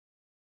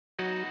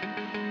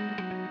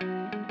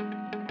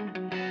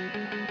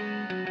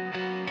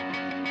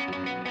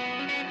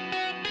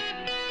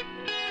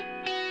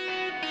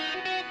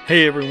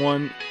Hey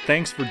everyone,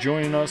 thanks for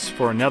joining us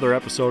for another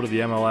episode of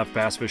the MLF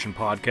Bass Fishing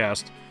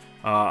Podcast.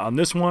 On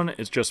this one,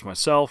 it's just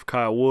myself,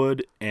 Kyle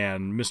Wood,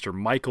 and Mr.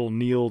 Michael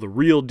Neal, the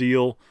real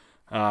deal.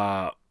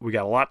 We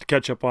got a lot to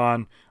catch up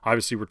on.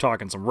 Obviously, we're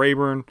talking some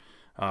Rayburn.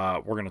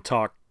 We're going to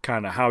talk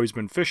kind of how he's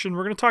been fishing.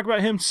 We're going to talk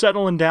about him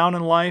settling down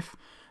in life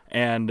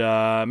and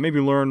maybe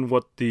learn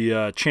what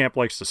the champ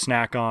likes to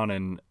snack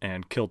on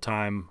and kill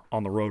time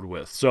on the road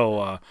with.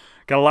 So,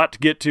 got a lot to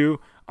get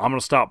to. I'm going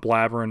to stop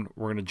blabbering.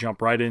 We're going to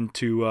jump right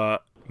into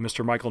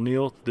Mr. Michael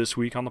Neal this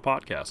week on the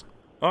podcast.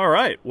 All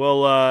right.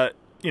 Well,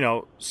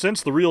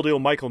 since the real deal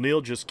Michael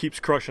Neal just keeps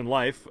crushing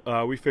life,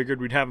 we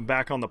figured we'd have him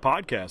back on the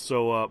podcast.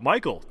 So,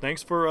 Michael,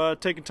 thanks for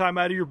taking time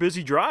out of your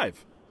busy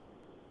drive.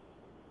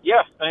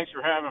 Yeah, thanks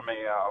for having me.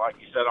 Like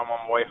you said, I'm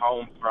on my way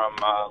home from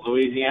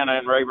Louisiana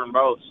and Rayburn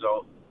both,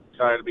 so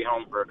excited to be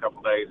home for a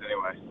couple days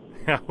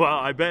anyway. Well,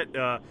 I bet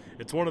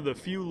it's one of the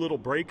few little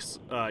breaks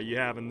you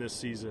have in this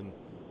season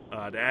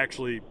to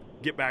actually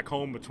get back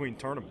home between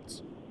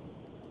tournaments.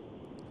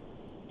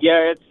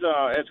 Yeah,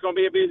 it's going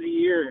to be a busy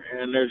year,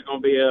 and there's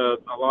going to be a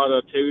lot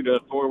of 2 to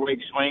 4 week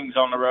swings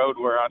on the road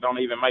where I don't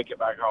even make it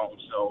back home.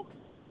 So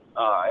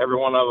every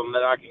one of them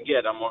that I can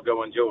get, I'm going to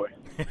go enjoy.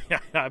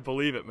 I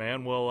believe it,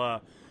 man.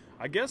 Well,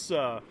 I guess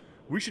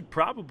we should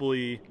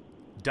probably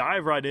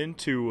dive right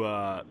into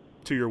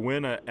to your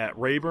win at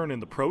Rayburn in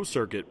the pro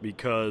circuit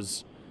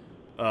because,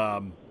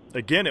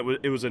 again,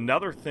 it was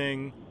another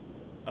thing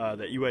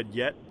that you had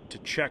yet to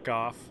check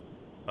off,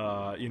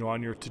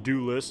 on your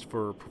to-do list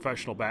for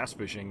professional bass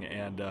fishing.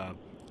 And,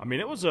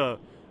 it was a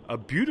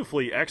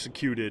beautifully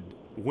executed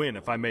win,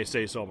 if I may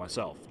say so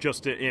myself,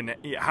 just in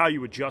how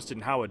you adjusted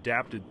and how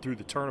adapted through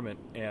the tournament.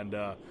 And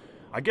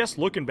I guess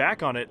looking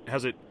back on it,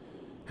 has it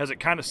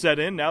kind of set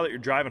in now that you're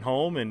driving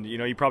home and,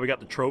 you probably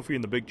got the trophy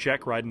and the big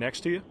check riding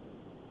next to you?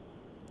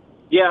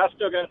 Yeah, I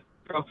still got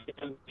the trophy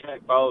and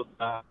check both.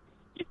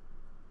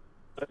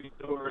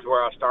 Tours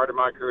where I started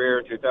my career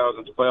in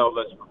 2012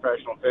 as a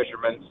professional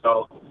fisherman.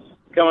 So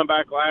coming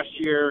back last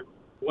year,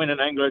 winning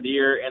Angler of the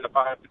Year in the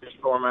 5-fish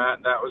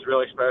format, that was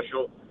really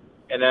special.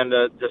 And then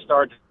to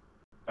start,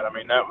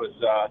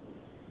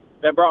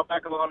 that brought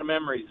back a lot of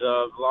memories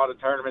of a lot of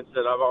tournaments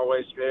that I've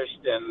always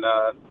fished and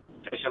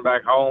fishing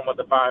back home with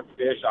the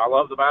 5-fish. I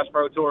love the Bass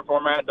Pro Tour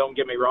format, don't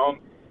get me wrong.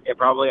 It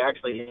probably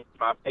actually is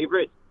my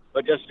favorite,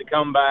 but just to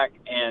come back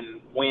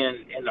and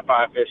win in the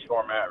 5-fish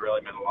format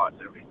really meant a lot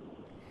to me.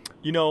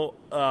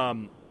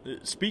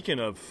 Speaking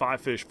of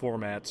 5-fish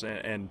formats,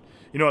 and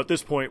at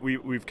this point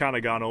we've kind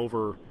of gone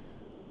over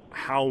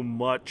how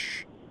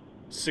much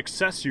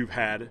success you've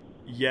had,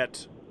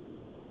 yet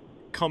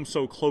come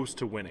so close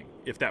to winning,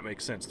 if that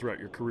makes sense, throughout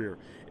your career.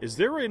 Is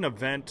there an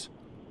event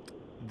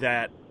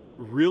that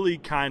really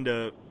kind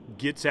of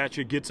gets at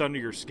you, gets under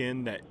your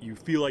skin, that you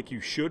feel like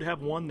you should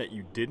have won that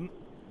you didn't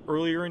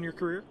earlier in your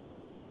career?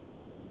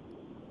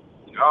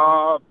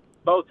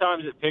 Both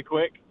times at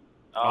Pickwick.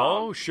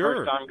 Oh,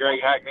 sure. First time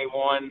Greg Hackney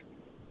won,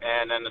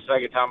 and then the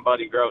second time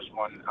Buddy Gross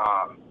won.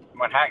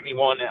 When Hackney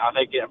won, I'm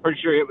pretty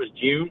sure it was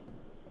June,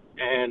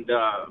 and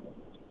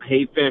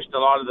he fished a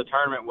lot of the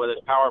tournament with his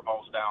power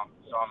poles down.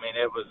 So,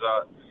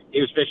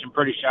 he was fishing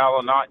pretty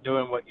shallow, not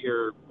doing what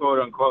you're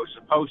quote-unquote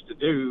supposed to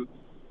do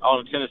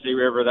on the Tennessee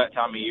River that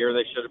time of year.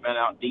 They should have been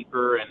out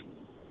deeper, and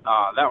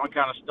that one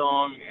kind of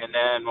stung. And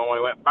then when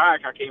we went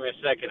back, I came in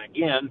second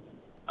again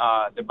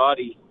to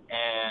Buddy,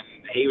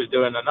 and he was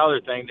doing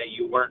another thing that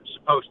you weren't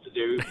supposed to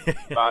do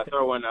by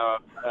throwing a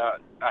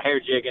hair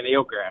jig in the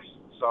eelgrass.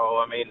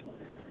 So,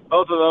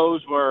 both of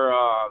those were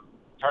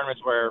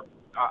tournaments where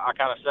I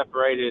kind of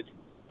separated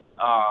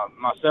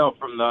myself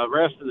from the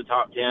rest of the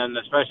top 10,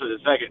 especially the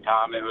second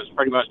time. It was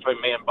pretty much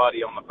between me and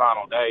Buddy on the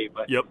final day.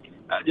 But yep.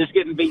 Just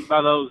getting beat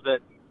by those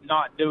that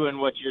not doing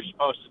what you're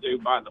supposed to do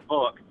by the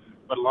book.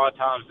 But a lot of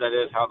times that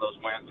is how those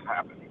wins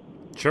happen.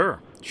 Sure.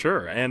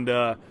 And,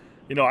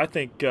 I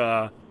think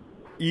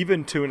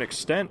even to an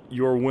extent,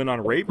 your win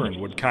on Rayburn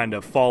would kind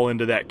of fall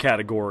into that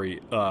category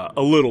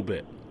a little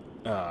bit.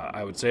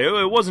 I would say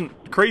it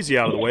wasn't crazy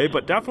out of the way,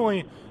 but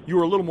definitely you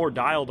were a little more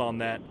dialed on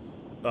that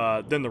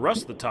than the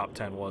rest of the top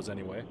 10 was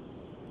anyway.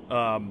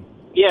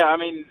 Yeah,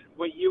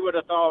 what you would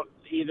have thought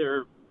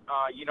either,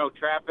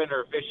 trapping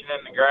or fishing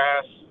in the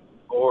grass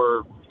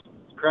or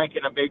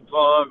cranking a big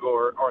plug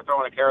or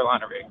throwing a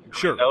Carolina rig.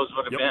 Sure. Those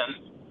would have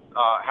been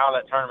how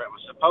that tournament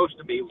was supposed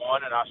to be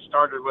won, and I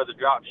started with a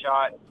drop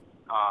shot,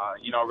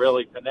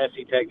 really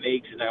finessey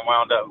techniques, and then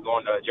wound up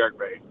going to a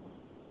jerkbait.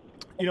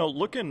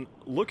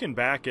 Looking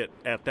back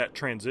at that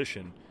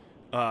transition,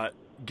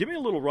 give me a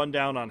little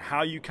rundown on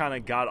how you kind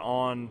of got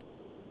on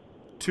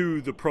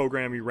to the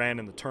program you ran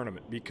in the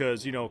tournament,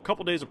 because, a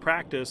couple days of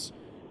practice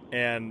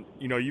and,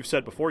 you've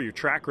said before your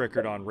track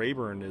record on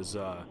Rayburn is,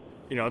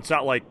 it's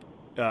not like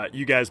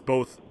you guys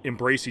both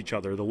embrace each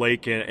other, the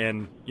lake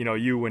and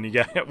you when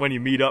you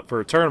meet up for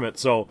a tournament.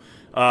 So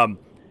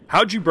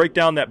how'd you break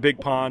down that big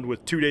pond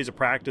with 2 days of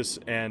practice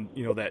and,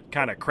 that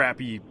kind of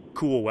crappy,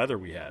 cool weather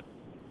we had?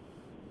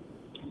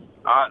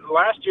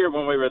 Last year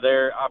when we were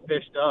there, I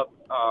fished up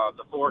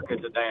the fork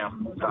at the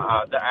dam,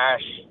 the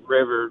Ash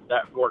River,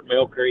 that fork,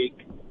 Mill Creek,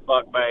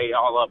 Buck Bay,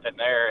 all up in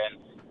there. And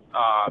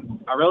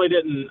I really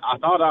didn't. I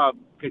thought I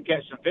could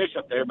catch some fish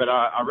up there, but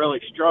I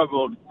really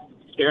struggled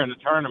during the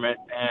tournament,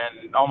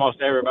 and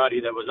almost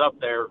everybody that was up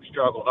there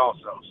struggled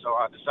also. So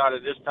I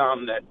decided this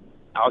time that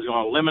I was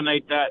going to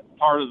eliminate that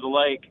part of the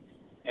lake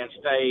and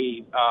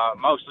stay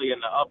mostly in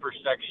the upper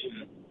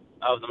section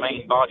of the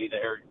main body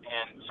there.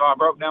 And so I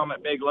broke down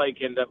that big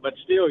lake, but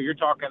still, you're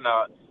talking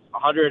a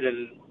 100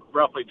 and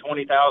roughly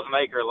 20,000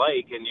 acre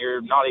lake, and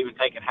you're not even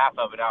taking half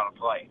of it out of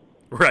play.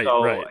 Right,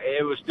 so right.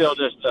 It was still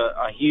just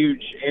a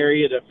huge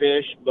area to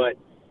fish, but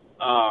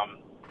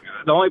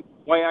the only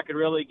way I could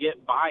really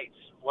get bites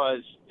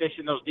was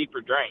fishing those deeper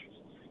drains.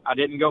 I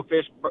didn't go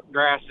fish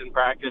grass in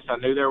practice. I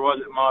knew there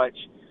wasn't much.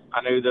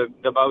 I knew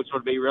the boats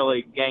would be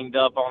really ganged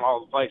up on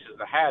all the places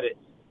that had it,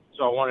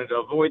 so I wanted to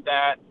avoid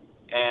that.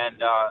 And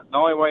the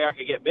only way I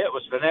could get bit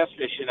was finesse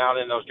fishing out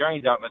in those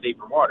drains out in the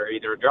deeper water,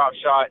 either a drop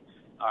shot.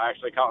 I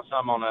actually caught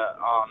some on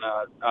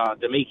a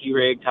Demiki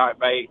rig type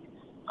bait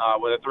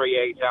with a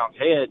 3/8 ounce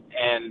head,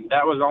 and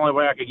that was the only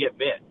way I could get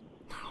bit.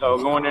 So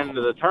going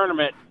into the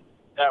tournament,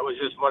 that was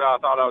just what I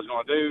thought I was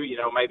going to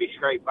do. Maybe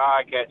scrape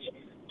by, catch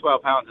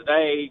 12 pounds a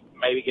day,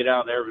 maybe get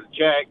out there with a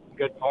check,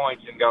 good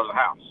points, and go to the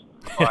house.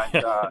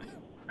 But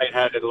it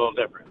had it a little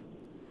different.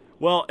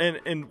 Well,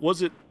 and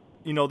was it,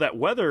 that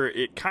weather,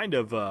 it kind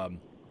of,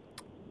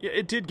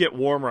 it did get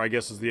warmer, I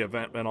guess, as the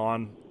event went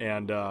on.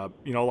 And,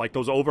 like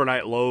those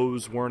overnight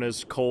lows weren't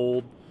as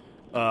cold.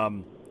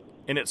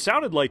 And it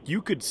sounded like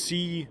you could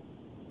see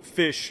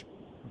fish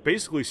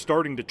basically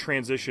starting to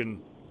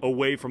transition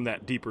away from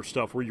that deeper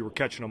stuff where you were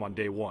catching them on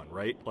day one,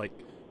 right? Like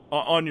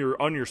on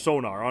your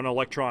sonar, on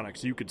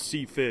electronics, you could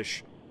see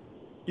fish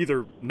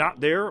either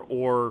not there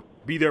or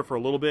be there for a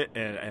little bit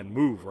and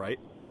move, right?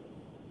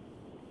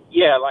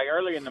 Yeah, like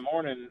early in the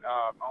morning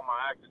on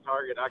my active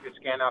target, I could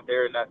scan out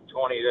there in that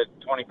 20 to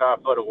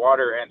 25 foot of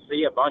water and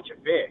see a bunch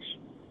of fish.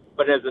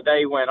 But as the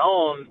day went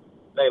on,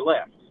 they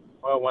left.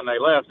 Well, when they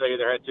left, they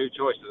either had two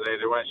choices. They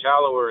either went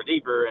shallower or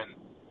deeper. And,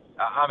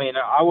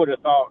 I would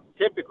have thought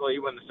typically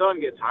when the sun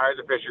gets higher,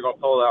 the fish are going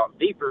to pull out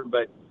deeper.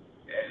 But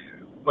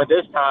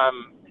this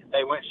time,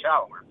 they went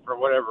shallower for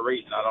whatever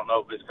reason. I don't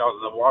know if it's because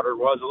the water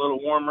was a little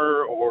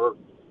warmer or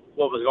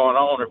what was going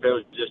on, or if it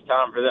was just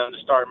time for them to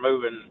start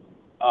moving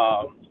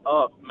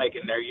up,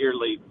 making their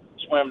yearly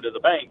swim to the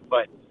bank.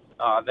 But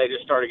they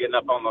just started getting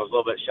up on those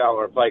little bit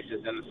shallower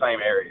places in the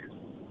same area.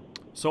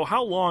 So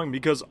how long,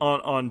 because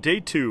on day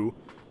two,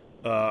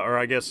 or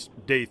I guess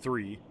day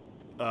three,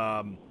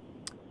 I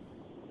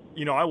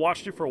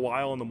watched you for a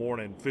while in the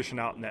morning fishing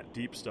out in that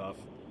deep stuff.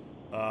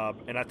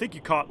 And I think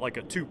you caught like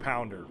a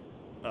 2-pounder,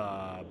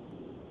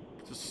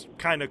 just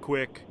kind of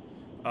quick.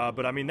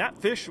 But that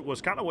fish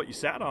was kind of what you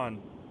sat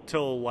on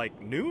till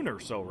like noon or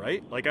so,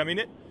 right? Like,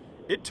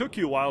 it took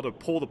you a while to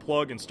pull the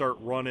plug and start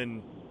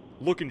running,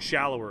 looking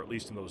shallower, at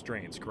least in those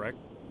drains, correct?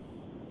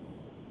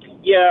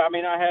 Yeah,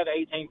 I had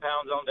 18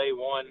 pounds on day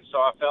one, so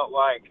I felt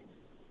like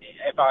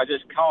if I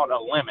just caught a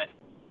limit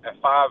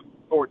at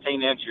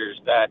 5/14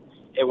 inches, that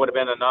it would have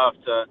been enough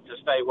to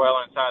stay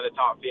well inside the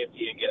top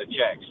 50 and get a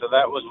check. So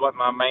that was what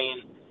my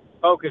main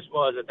focus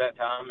was at that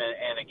time.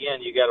 And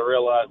again, you got to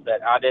realize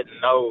that I didn't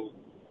know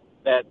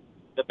that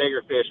the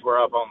bigger fish were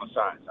up on the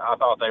sides. I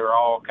thought they were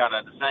all kind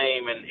of the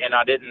same, and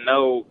I didn't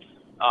know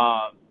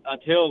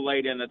until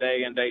late in the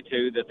day in day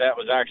two that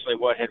was actually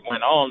what had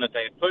went on, that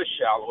they had pushed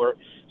shallower.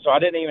 So I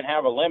didn't even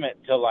have a limit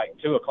till like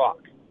 2 o'clock.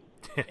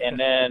 And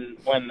then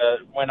when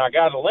I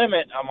got a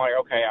limit, I'm like,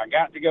 okay, I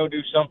got to go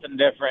do something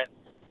different.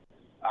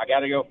 I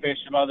got to go fish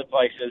some other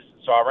places.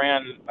 So I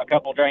ran a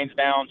couple drains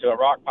down to a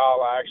rock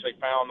pile I actually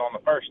found on the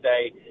first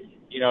day,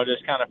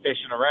 just kind of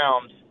fishing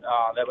around.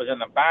 That was in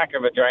the back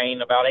of a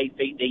drain about 8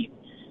 feet deep.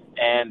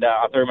 And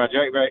I threw my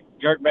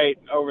jerk bait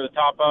over the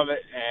top of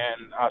it,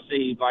 and I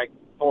see like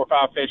 4 or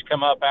 5 fish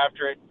come up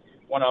after it.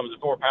 One of them is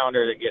a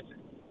 4-pounder that gets it.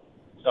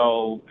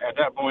 So at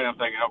that point, I'm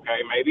thinking,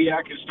 okay, maybe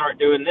I can start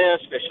doing this,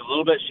 fish a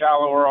little bit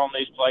shallower on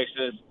these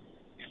places,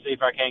 and see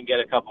if I can get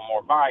a couple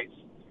more bites.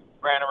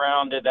 Ran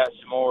around, did that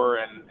some more,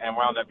 and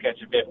wound up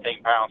catching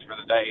 15 pounds for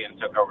the day and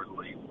took over the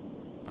lead.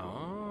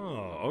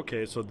 Oh,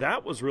 okay. So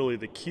that was really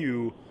the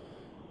cue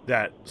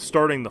that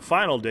starting the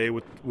final day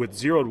with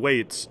zeroed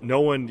weights,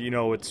 knowing,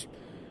 it's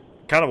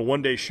kind of a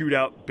one-day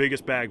shootout,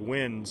 biggest bag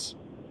wins,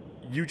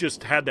 you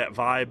just had that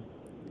vibe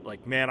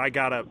like, man, I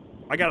gotta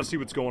see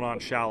what's going on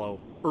shallow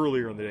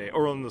earlier in the day,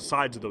 or on the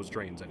sides of those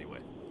drains anyway.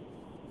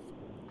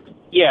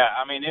 Yeah,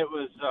 it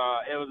was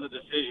a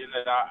decision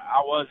that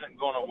I wasn't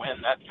going to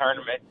win that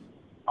tournament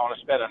on a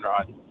spinning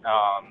rod.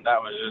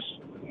 That was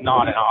just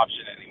not an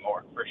option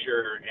anymore, for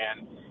sure.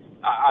 And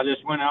I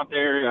just went out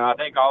there, and I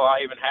think all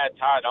I even had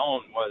tied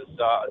on was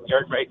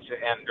jerkbaits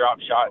and drop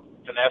shot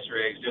finesse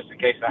rigs, just in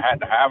case I had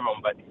to have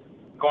them. But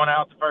going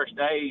out the first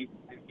day,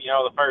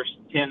 the first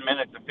 10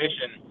 minutes of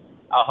fishing,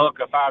 I hook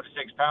a 5 to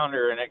 6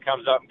 pounder, and it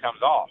comes up and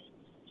comes off.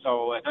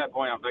 So at that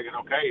point, I'm thinking,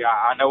 okay,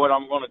 I know what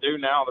I'm going to do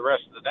now the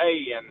rest of the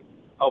day, and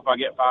hope I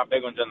get 5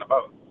 big ones in the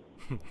boat.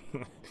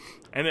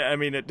 And I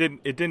mean, it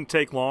didn't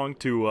take long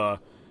to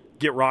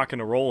get rocking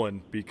and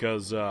rolling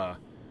because I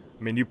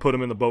mean, you put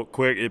them in the boat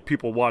quick.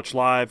 People watched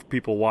live.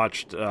 People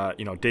watched.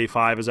 Day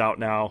 5 is out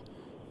now.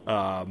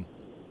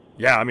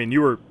 Yeah, I mean,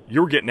 you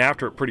were getting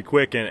after it pretty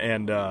quick,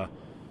 and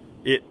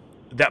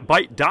that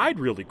bite died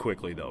really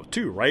quickly though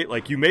too, right?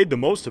 Like you made the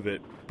most of it,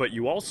 but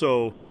you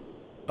also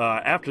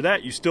after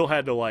that you still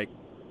had to like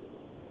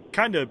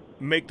kind of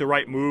make the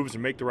right moves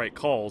and make the right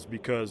calls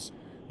because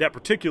that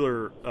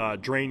particular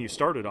drain you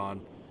started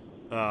on,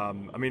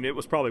 I mean, it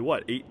was probably,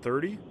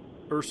 8:30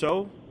 or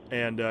so,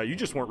 and you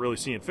just weren't really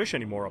seeing fish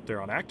anymore up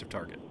there on Active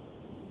Target.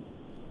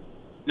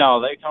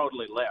 No, they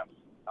totally left.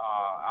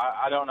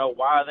 I don't know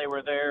why they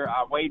were there.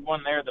 I weighed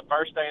one there the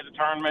first day of the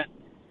tournament,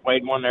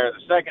 weighed one there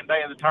the second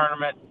day of the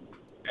tournament,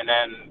 and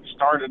then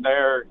started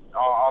there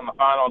on the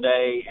final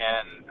day.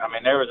 And, I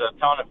mean, there was a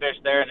ton of fish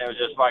there, and it was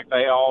just like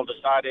they all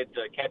decided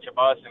to catch a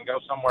bus and go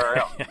somewhere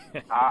else.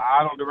 I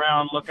idled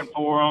around looking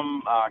for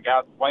them,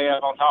 got way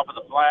up on top of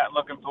the flat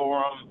looking for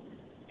them,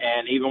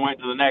 and even went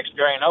to the next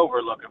drain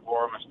over looking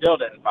for them and still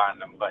didn't find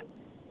them. But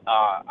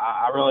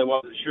I really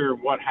wasn't sure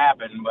what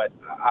happened, but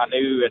I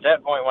knew at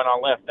that point when I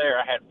left there,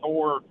 I had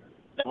 4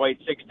 that weighed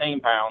 16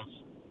 pounds.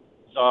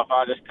 So if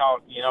I just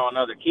caught,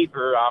 another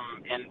keeper,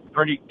 I'm in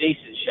pretty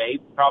decent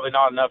shape. Probably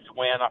not enough to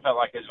win. I felt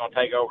like it was going to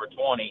take over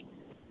 20.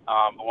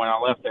 But when I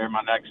left there,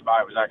 my next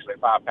bite was actually a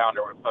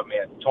 5-pounder, which put me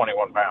at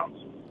 21 pounds.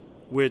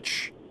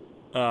 Which,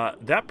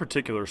 that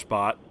particular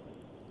spot,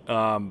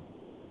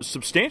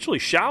 substantially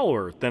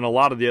shallower than a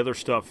lot of the other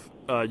stuff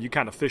you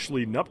kind of fished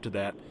leading up to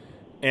that.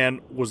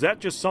 And was that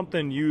just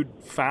something you'd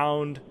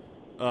found,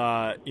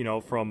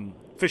 from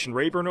fishing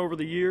Rayburn over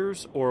the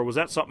years, or was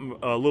that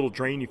a little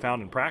drain you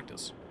found in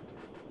practice?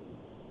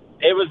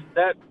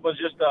 That was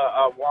just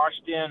a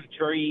washed-in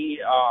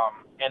tree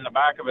in the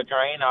back of a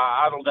drain.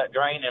 I idled that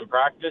drain in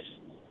practice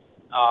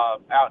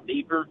out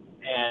deeper,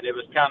 and it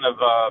was kind of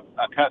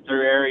a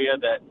cut-through area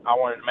that I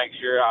wanted to make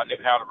sure I knew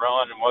how to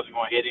run and wasn't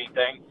going to hit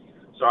anything.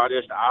 So I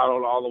just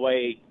idled all the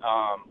way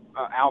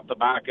out the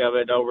back of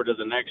it over to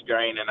the next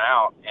drain and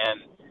out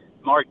and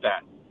marked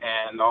that.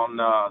 And on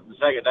the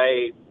second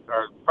day,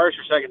 or first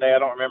or second day, I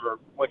don't remember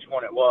which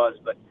one it was,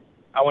 but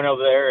I went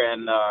over there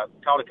and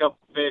caught a couple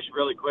fish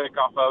really quick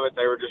off of it.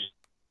 They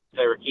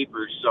were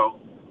keepers. So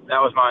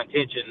that was my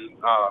intention.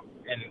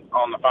 And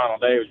on the final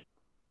day, was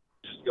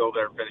just go over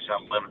there and finish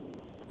on the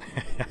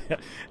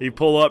limit. You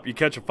pull up, you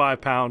catch a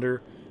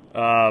 5-pounder.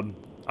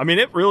 I mean,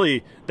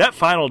 that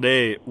final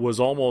day was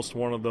almost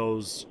one of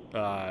those,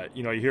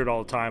 you hear it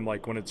all the time,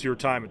 like when it's your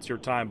time, it's your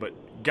time.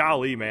 But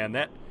golly, man,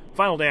 that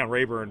final day on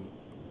Rayburn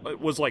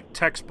was like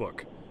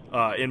textbook,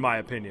 in my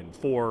opinion,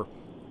 for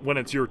when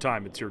it's your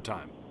time, it's your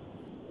time.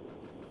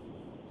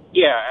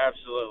 Yeah,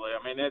 absolutely.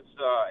 I mean,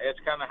 it's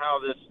kind of how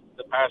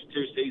the past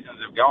 2 seasons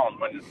have gone.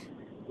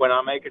 When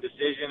I make a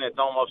decision, it's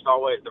almost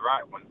always the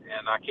right one,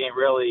 and I can't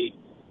really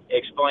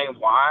explain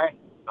why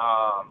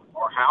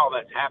or how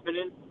that's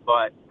happening,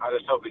 but I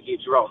just hope it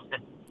keeps rolling.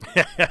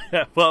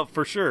 Well,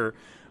 for sure.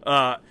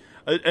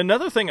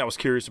 Another thing I was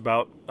curious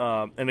about,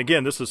 and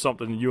again, this is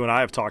something you and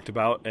I have talked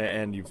about,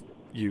 and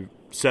you've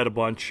said a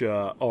bunch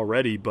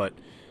already, but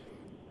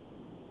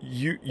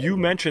you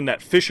mentioned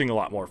that fishing a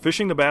lot more,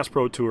 fishing the Bass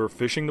Pro Tour,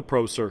 fishing the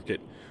pro circuit,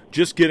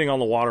 just getting on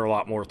the water a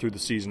lot more through the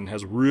season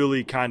has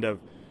really kind of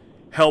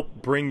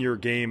helped bring your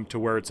game to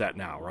where it's at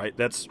now, right?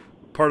 That's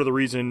part of the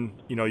reason,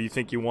 you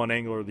think you won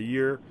Angler of the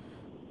Year,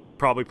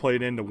 probably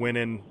played into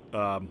winning,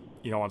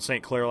 on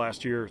St. Clair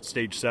last year,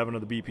 stage 7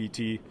 of the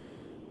BPT.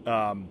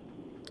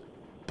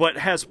 But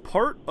has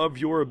part of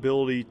your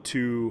ability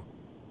to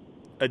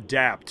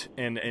adapt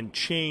and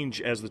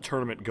change as the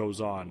tournament goes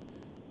on,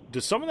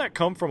 does some of that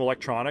come from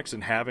electronics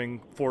and having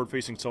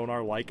forward-facing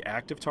sonar like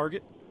Active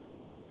Target?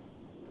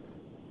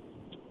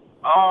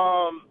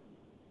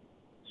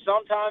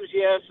 Sometimes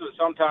yes, but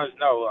sometimes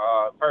no.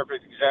 A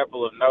perfect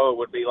example of no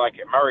would be like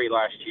at Murray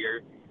last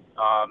year.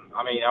 I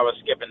was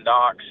skipping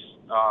docks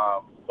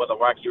with a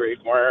wacky reef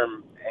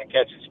worm and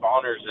catching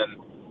spawners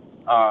and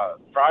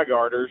fry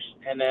garters,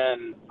 and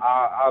then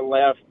I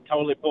left,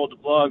 totally pulled the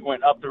plug,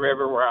 went up the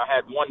river where I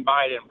had one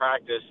bite in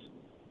practice,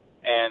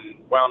 and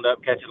wound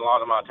up catching a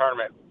lot of my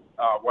tournament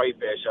wave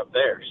fish up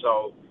there.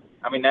 So,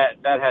 I mean, that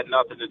had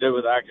nothing to do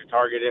with Active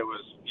Target. It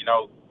was,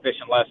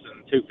 fishing less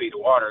than 2 feet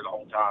of water the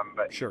whole time.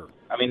 But sure.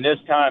 I mean, this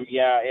time,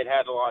 yeah, it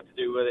had a lot to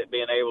do with it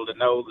being able to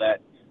know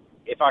that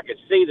if I could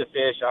see the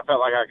fish, I felt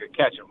like I could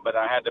catch them, but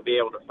I had to be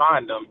able to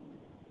find them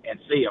and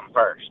see them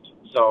first.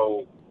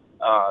 So,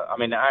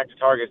 the Active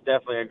Target is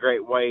definitely a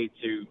great way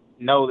to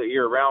know that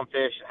you're around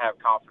fish and have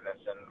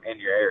confidence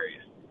in your area.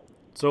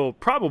 So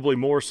probably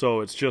more so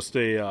it's just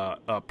a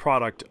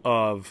product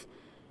of,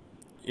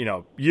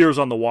 years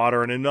on the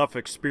water and enough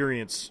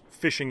experience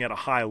fishing at a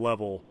high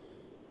level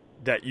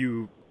that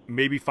you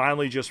maybe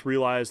finally just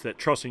realize that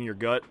trusting your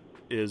gut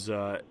is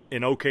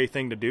an okay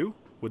thing to do.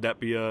 Would that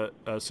be a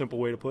simple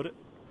way to put it?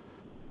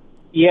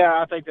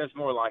 Yeah, I think that's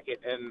more like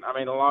it. And,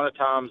 a lot of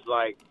times,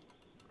 like,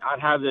 I'd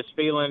have this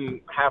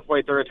feeling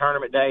halfway through a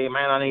tournament day,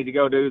 man, I need to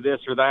go do this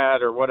or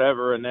that or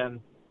whatever, and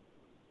then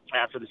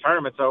after the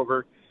tournament's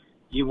over,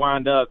 you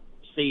wind up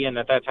seeing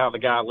that that's how the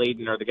guy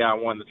leading or the guy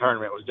who won the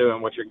tournament was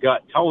doing what your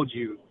gut told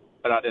you,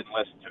 but I didn't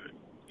listen to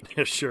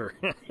it. Sure.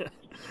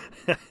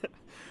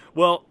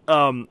 Well,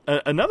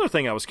 another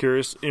thing I was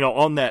curious,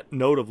 on that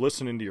note of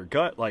listening to your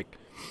gut, like,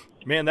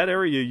 man, that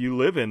area you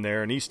live in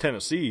there in East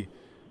Tennessee,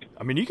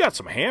 I mean, you got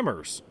some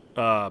hammers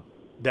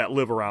that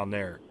live around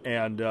there.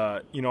 And,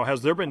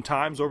 has there been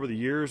times over the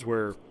years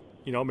where,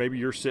 maybe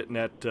you're sitting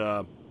at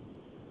the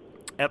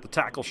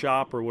tackle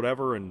shop or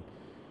whatever and,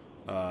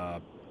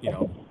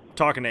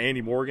 talking to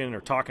Andy Morgan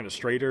or talking to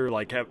Strader,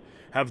 like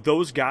have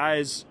those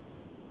guys,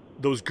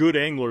 those good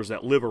anglers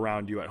that live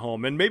around you at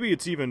home, and maybe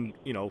it's even,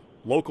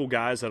 local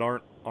guys that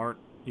aren't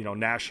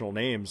national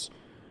names,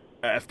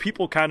 have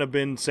people kind of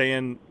been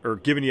saying or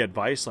giving you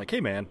advice like, hey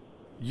man,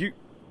 you're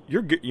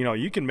good,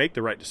 you can make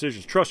the right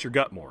decisions, trust your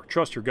gut more.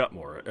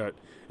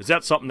 Is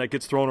that something that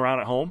gets thrown around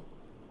at home?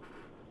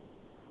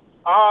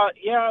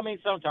 Yeah, I mean,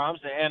 sometimes,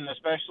 and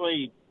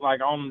especially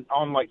like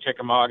on Lake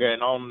Chickamauga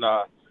and on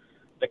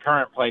the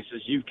current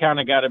places, you've kind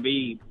of got to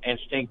be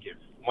instinctive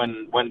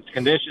when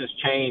conditions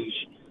change,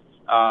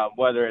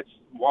 whether it's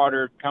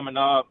water coming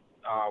up,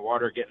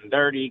 water getting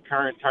dirty,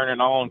 current turning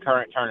on,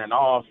 current turning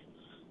off,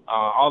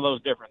 all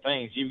those different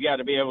things. You've got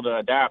to be able to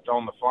adapt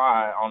on the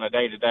fly on a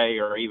day-to-day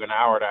or even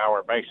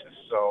hour-to-hour basis.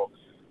 So,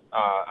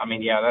 I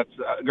mean, yeah,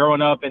 that's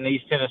growing up in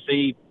East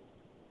Tennessee,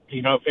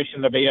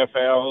 fishing the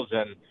BFLs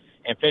and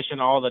fishing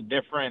all the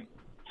different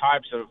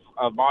types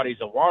of bodies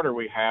of water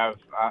we have.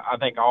 I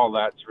think all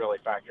that's really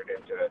factored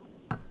into it.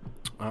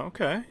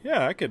 Okay.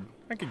 Yeah, I could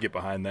get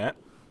behind that.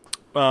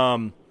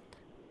 On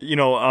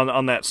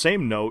that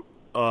same note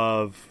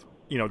of,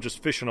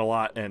 just fishing a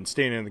lot and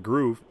staying in the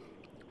groove,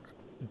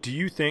 do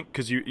you think,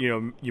 because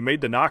you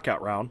made the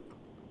knockout round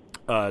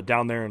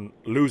down there in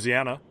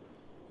Louisiana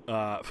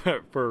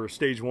for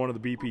stage 1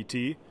 of the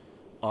BPT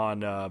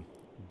on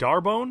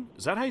Darbone?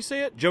 Is that how you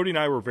say it? Jody and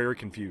I were very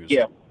confused.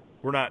 Yeah.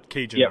 We're not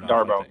Cajun enough.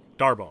 Darbone.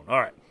 Darbone. All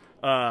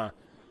right.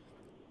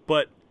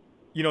 But,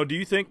 do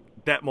you think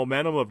that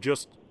momentum of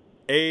just,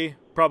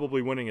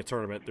 probably winning a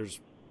tournament, there's,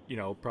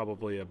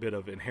 probably a bit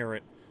of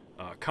inherent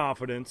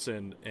confidence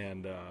and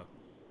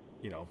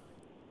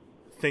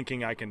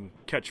thinking I can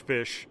catch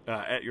fish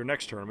at your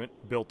next tournament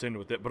built in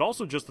with it, but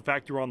also just the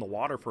fact you were on the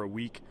water for a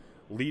week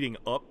leading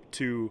up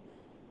to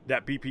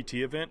that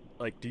BPT event.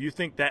 Like, do you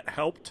think that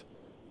helped,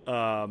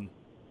 how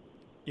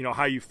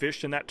you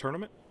fished in that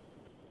tournament?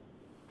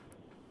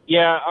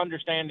 Yeah,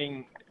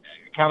 understanding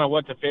kind of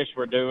what the fish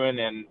were doing,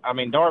 and I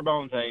mean,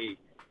 Darbone's a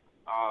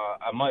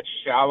much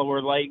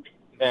shallower lake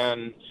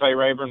than, say,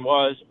 Rayburn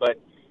was, but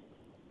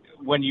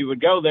when you would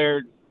go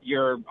there,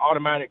 your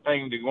automatic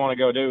thing to want to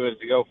go do is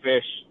to go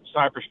fish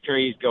cypress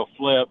trees, go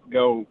flip,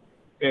 go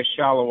fish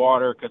shallow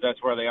water, because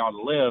that's where they ought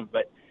to live.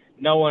 But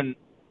knowing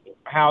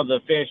how the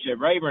fish at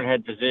Rayburn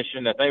had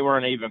positioned, that they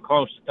weren't even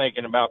close to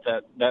thinking about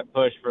that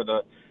push for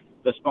the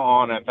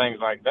spawn and things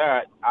like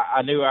that,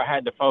 I knew I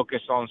had to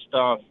focus on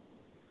stuff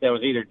that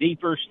was either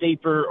deeper,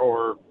 steeper,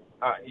 or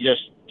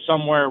just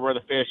somewhere where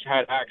the fish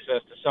had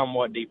access to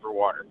somewhat deeper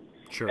water.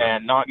 Sure.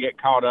 And not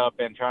get caught up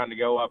in trying to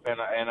go up in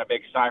a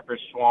big cypress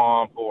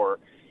swamp or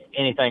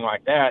anything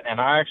like that.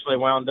 And I actually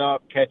wound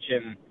up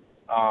catching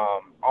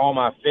all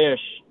my fish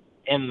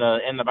in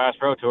the Bass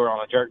Pro Tour on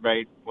a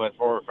jerkbait with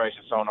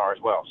forward-facing sonar as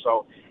well.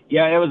 So,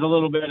 yeah, it was a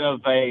little bit of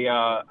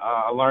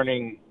a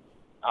learning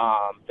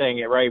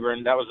thing at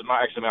Rayburn. That was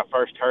actually my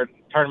first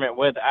tournament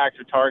with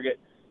active target.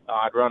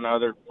 I'd run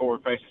other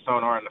forward-facing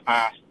sonar in the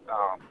past.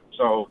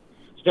 So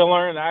still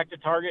learning the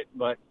active target,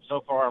 but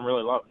so far I'm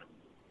really loving it.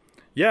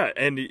 Yeah,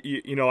 and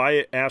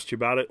I asked you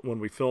about it when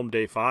we filmed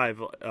day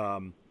 5.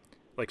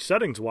 Like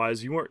settings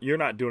wise, you're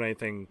not doing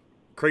anything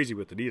crazy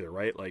with it either,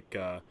 right? Like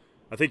I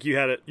think you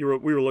had it. We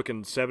were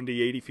looking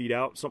 70, 80 feet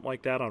out, something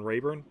like that on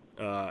Rayburn.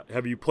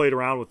 Have you played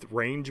around with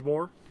range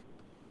more?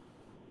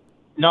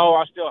 No,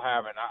 I still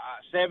haven't.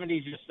 70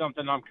 is just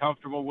something I'm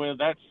comfortable with.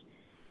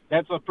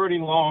 That's a pretty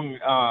long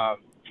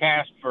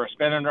cast for a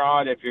spinning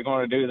rod if you're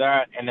going to do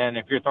that, and then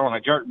if you're throwing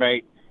a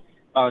jerkbait,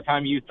 by the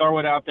time you throw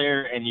it out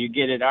there and you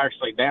get it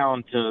actually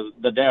down to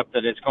the depth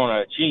that it's going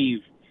to achieve,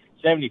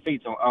 70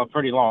 feet's a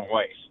pretty long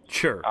ways.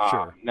 Sure.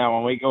 Now,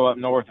 when we go up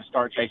north and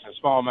start chasing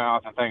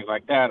smallmouth and things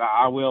like that,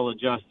 I will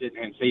adjust it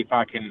and see if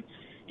I can,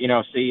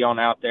 see on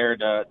out there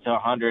to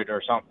 100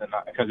 or something,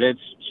 because it's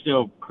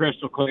still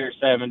crystal clear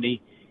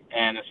 70.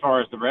 And as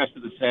far as the rest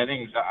of the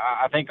settings,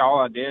 I think all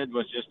I did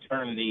was just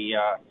turn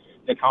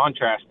the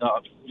contrast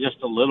up just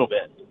a little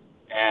bit,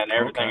 and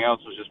everything else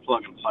was just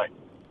plug and play.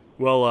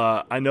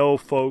 Well, I know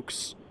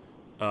folks,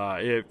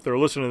 if they're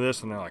listening to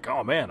this and they're like,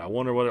 oh man, I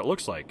wonder what it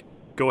looks like,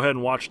 go ahead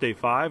and watch day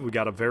 5. We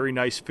got a very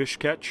nice fish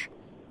catch,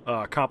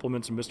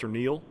 compliments of Mr.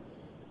 Neal.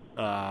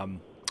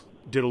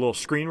 Did a little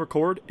screen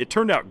record. It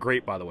turned out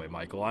great, by the way,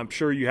 Michael. I'm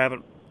sure you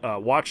haven't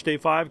watched day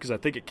 5 because I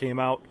think it came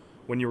out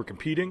when you were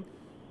competing,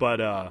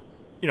 but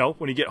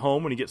when you get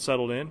home, when you get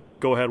settled in,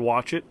 go ahead,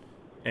 watch it.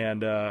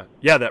 And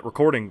that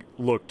recording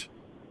looked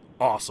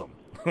awesome.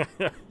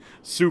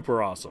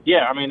 Super awesome.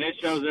 Yeah, I mean, it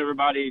shows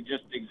everybody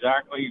just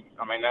exactly.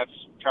 I mean, that's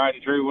tried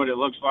and true what it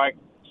looks like.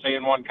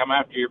 Seeing one come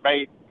after your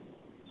bait,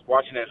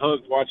 watching it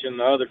hooked, watching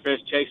the other fish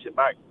chase it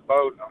back to the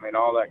boat. I mean,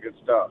 all that good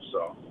stuff.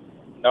 So,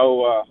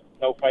 no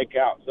fake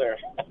outs there.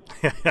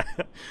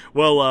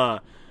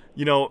 Well,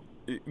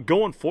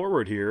 going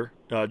forward here,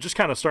 just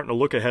kind of starting to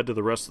look ahead to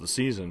the rest of the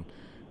season.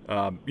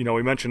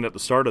 We mentioned at the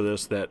start of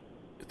this that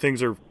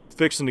things are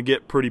fixing to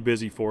get pretty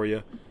busy for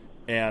you,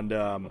 and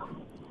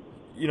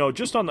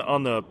just on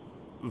the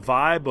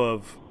vibe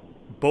of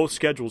both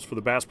schedules for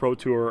the Bass Pro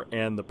Tour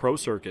and the Pro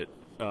Circuit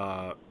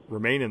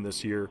remaining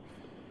this year,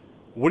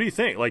 what do you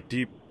think? Like,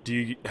 do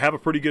you have a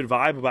pretty good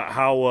vibe about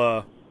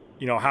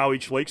how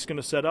each lake's going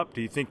to set up?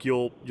 Do you think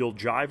you'll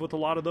jive with a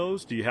lot of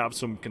those? Do you have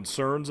some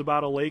concerns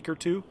about a lake or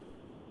two?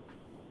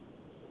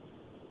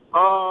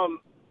 I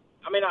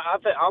mean,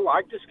 I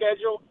like the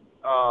schedule.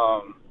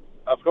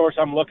 Of course,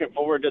 I'm looking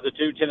forward to the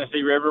 2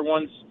 Tennessee River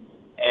ones,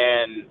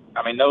 and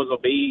I mean, there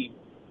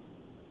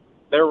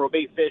will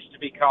be fish to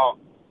be caught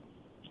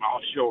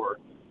offshore,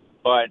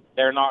 but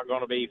they're not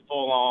going to be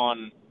full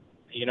on,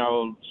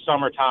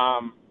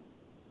 summertime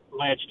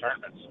ledge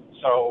tournaments.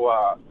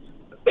 So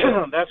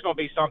that's going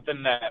to be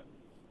something that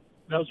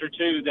those are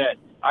 2 that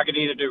I could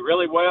either do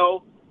really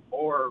well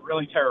or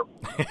really terrible.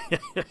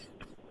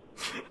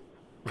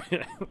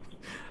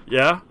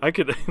 Yeah, I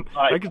could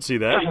see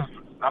that.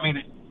 I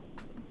mean,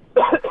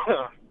 I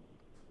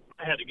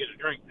had to get a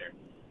drink there.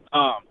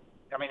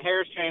 I mean,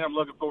 Harris Chain, I'm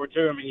looking forward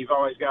to. I mean, you've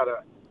always got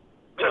a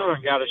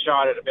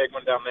shot at a big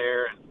one down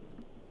there. And,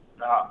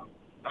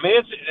 I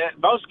mean,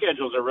 both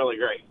schedules are really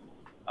great.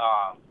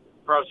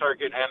 Pro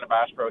Circuit and the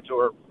Bass Pro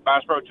Tour.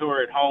 Bass Pro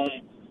Tour at home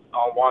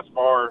on Watts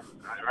Bar,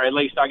 or at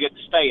least I get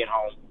to stay at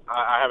home.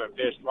 I haven't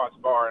fished Watts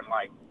Bar in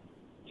like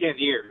 10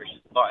 years,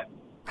 but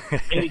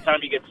anytime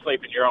you get to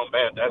sleep in your own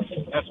bed, that's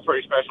a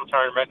pretty special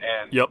tournament.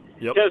 And yep.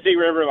 Tennessee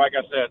River, like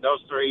I said,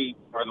 those 3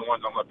 are the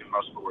ones I'm looking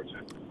most forward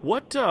to.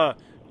 What?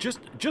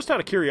 Just out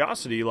of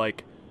curiosity,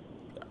 like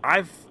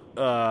I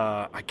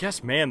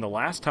guess, man, the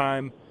last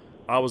time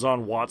I was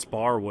on Watts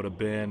Bar would have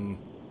been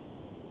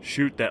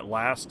that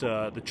last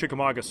the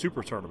Chickamauga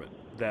Super Tournament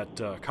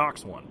that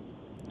Cox won.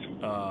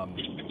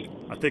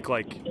 I think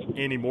like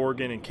Andy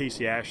Morgan and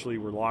Casey Ashley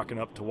were locking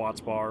up to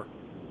Watts Bar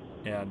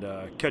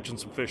and catching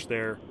some fish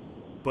there.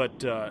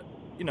 But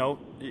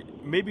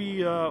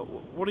maybe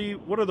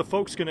what are the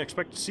folks going to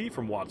expect to see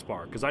from Watts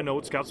Bar? Because I know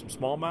it's got some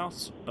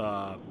smallmouths.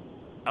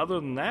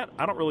 Other than that,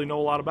 I don't really know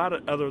a lot about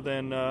it. Other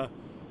than the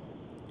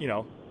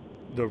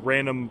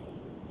random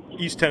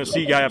East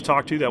Tennessee guy I've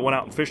talked to that went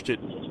out and fished it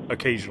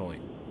occasionally.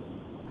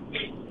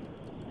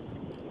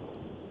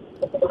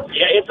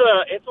 Yeah,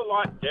 it's a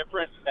lot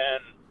different than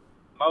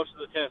most of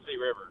the Tennessee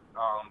River.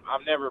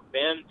 I've never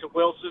been to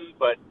Wilson,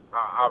 but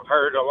I've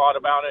heard a lot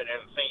about it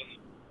and seen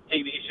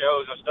TV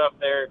shows and stuff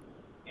there.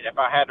 And if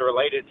I had to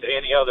relate it to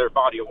any other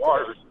body of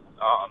water,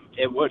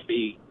 it would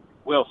be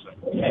Wilson.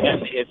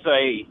 And it's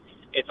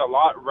a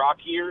lot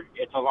rockier.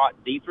 It's a lot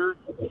deeper,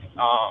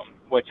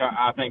 which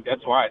I think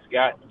that's why it's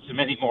got so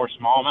many more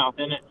smallmouth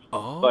in it.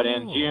 Oh. But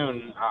in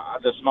June,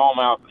 the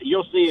smallmouth,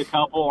 you'll see a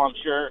couple, I'm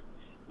sure,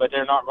 but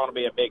they're not going to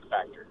be a big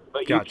factor.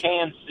 But Gotcha. You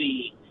can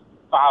see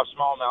 5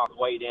 smallmouth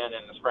weighed in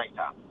the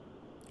springtime.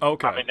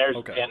 Okay. I mean,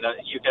 and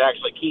you could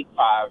actually keep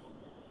 5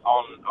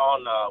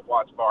 on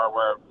Watts Bar,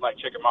 where like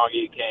Chickamauga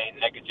you can,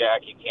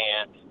 Nickajack you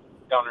can't,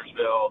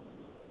 Guntersville.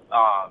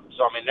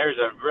 So I mean, there's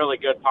a really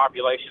good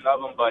population of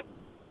them. But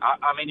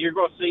I mean, you're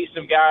going to see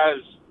some guys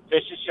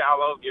fishing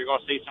shallow. You're going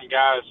to see some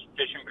guys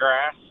fishing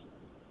grass,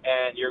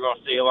 and you're going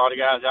to see a lot of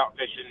guys out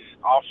fishing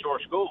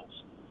offshore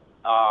schools.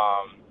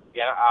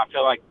 Yeah, I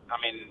feel like, I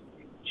mean,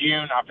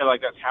 June, I feel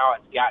like that's how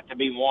it's got to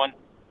be won.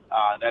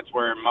 That's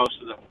where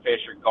most of the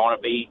fish are going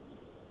to be.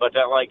 But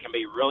that lake can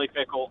be really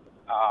fickle.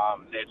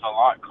 It's a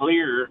lot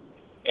clearer,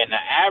 and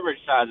the average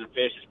size of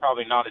fish is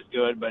probably not as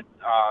good, but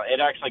it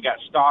actually got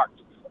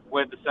stocked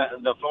with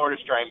the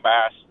Florida strain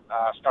bass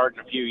starting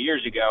a few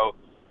years ago,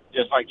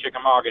 just like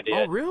Chickamauga did.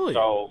 Oh, really?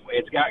 So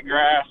it's got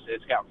grass,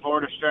 it's got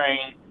Florida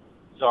strain,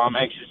 so I'm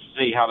anxious to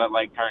see how that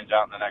lake turns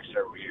out in the next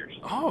several years.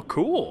 Oh,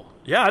 cool.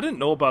 Yeah, I didn't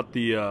know about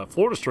the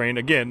Florida strain.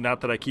 Again,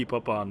 not that I keep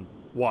up on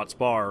Watts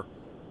Bar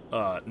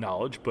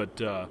knowledge, but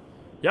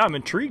yeah, I'm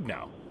intrigued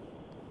now.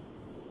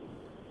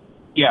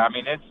 Yeah, I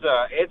mean,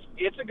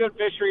 it's a good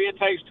fishery. It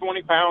takes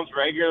 20 pounds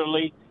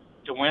regularly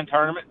to win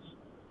tournaments.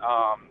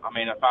 I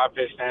mean, a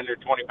 5-fish standard,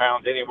 20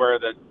 pounds anywhere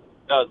that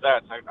does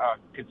that's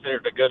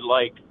considered a good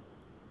lake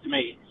to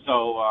me.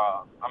 So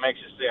I'm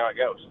anxious to see how it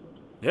goes.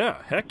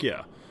 Yeah, heck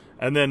yeah.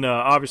 And then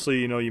obviously,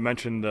 you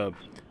mentioned the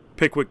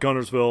Pickwick,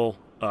 Guntersville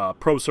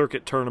Pro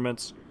Circuit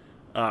tournaments.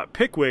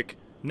 Pickwick,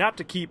 not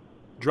to keep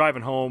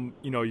driving home,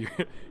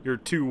 your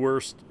 2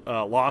 worst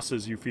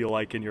losses you feel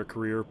like in your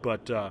career,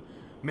 but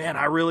man,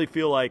 I really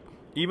feel like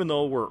even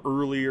though we're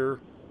earlier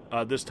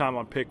this time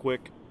on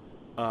Pickwick,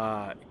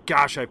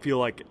 gosh, I feel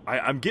like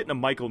I'm getting a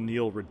Michael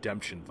Neal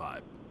redemption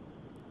vibe.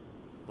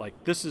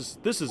 Like this is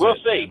we'll it,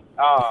 see.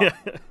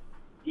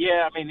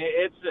 Yeah, I mean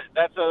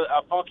that's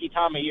a funky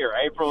time of year.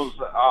 April's,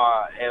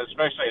 and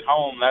especially at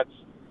home, that's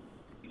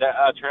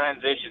a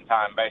transition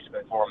time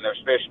basically for them.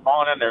 There's fish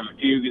spawning. There's a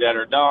few that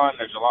are done.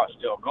 There's a lot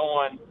still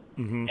going,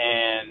 Mm-hmm.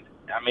 and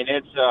I mean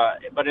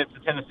but it's the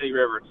Tennessee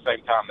River at the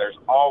same time. There's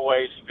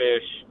always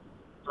fish,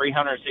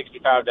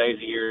 365 days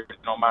a year,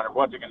 no matter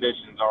what the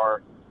conditions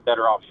are, that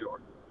are offshore.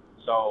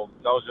 So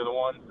those are the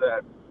ones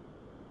that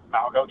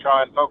I'll go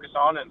try and focus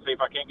on and see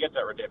if I can't get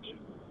that redemption.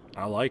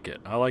 I like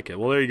it. I like it.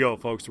 Well, there you go,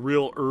 folks.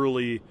 Real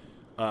early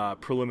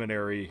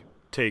preliminary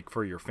take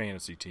for your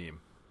fantasy team.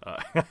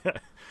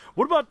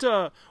 What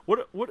about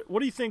what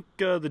do you think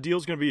the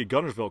deal's going to be at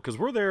Guntersville? Because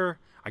we're there.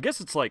 I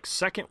guess it's like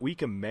second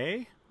week of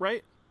May,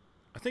 right?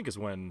 I think is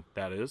when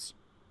that is.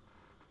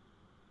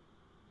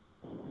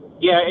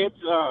 Yeah, it's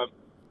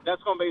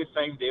that's going to be the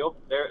same deal.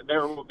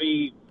 There will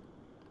be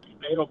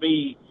it'll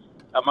be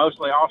a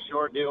mostly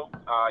offshore deal.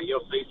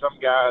 You'll see some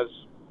guys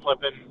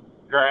flipping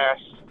grass,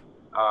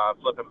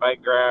 flipping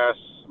bait grass,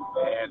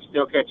 and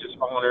still catching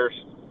spawners,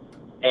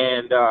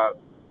 and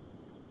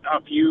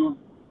a few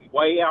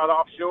way out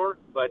offshore.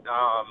 But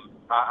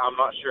I'm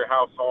not sure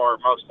how far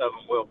most of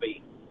them will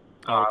be.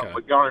 Okay.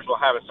 With Garnersville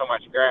having so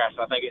much grass,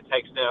 I think it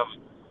takes them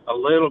a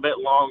little bit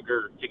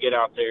longer to get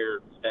out there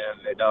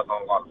than it does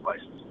on a lot of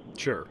places.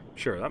 Sure.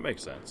 That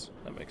makes sense.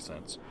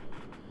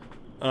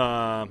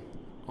 Well,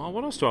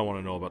 what else do I want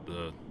to know about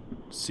the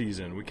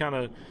season? We kind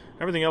of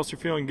everything else. You're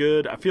feeling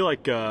good. I feel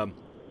like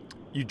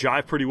you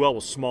jive pretty well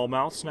with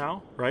smallmouths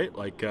now, right?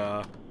 Like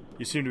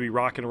you seem to be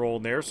rocking and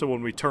rolling there. So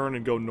when we turn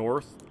and go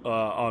north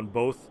on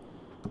both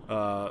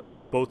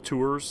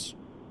tours,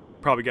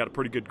 probably got a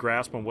pretty good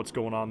grasp on what's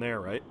going on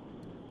there, right?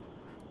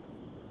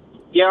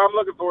 Yeah, I'm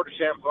looking forward to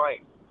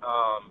Champlain.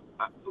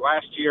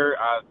 Last year,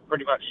 I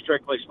pretty much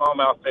strictly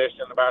smallmouth fished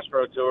in the Bass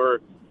Pro Tour.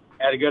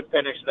 Had a good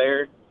finish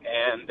there,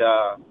 and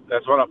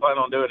that's what I plan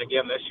on doing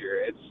again this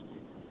year.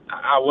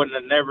 I wouldn't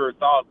have never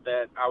thought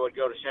that I would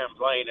go to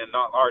Champlain and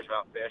not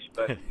largemouth fish,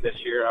 but this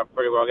year I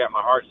pretty well got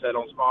my heart set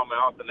on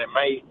smallmouth, and it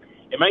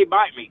may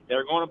bite me.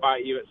 They're going to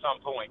bite you at some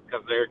point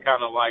because they're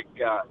kind of like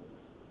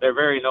they're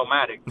very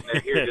nomadic.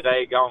 They're here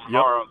today, gone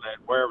tomorrow, and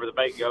wherever the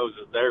bait goes,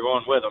 they're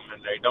going with them,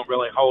 and they don't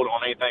really hold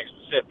on anything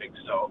specific.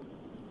 So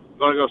I'm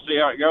going to go see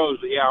how it goes.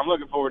 But yeah, I'm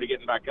looking forward to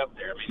getting back up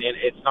there. I mean,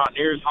 it's not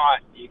near as hot.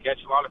 You catch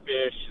a lot of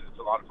fish, and it's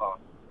a lot of fun.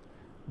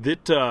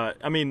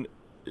 I mean,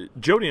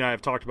 Jody and I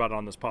have talked about it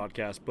on this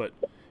podcast, but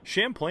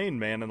Champlain,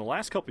 man, in the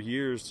last couple of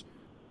years,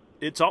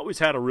 it's always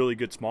had a really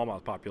good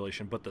smallmouth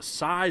population, but the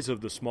size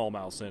of the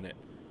smallmouths in it,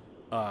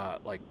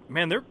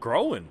 man, they're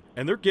growing,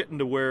 and they're getting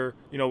to where,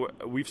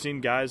 we've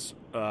seen guys,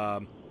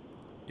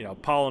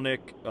 Polinick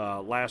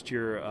last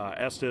year,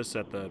 Estes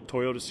at the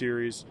Toyota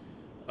Series.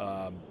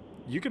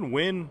 You can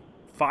win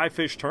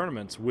 5-fish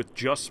tournaments with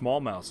just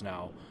smallmouths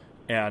now,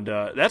 and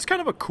that's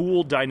kind of a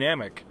cool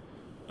dynamic,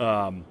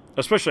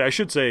 especially, I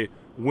should say,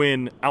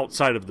 win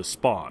outside of the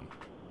spawn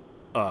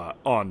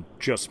on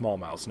just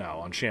smallmouths now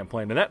on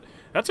Champlain. And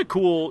that's a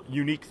cool,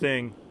 unique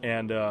thing,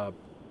 and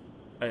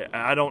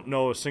I don't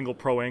know a single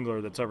pro angler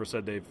that's ever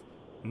said they've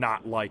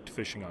not liked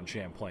fishing on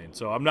Champlain.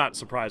 So I'm not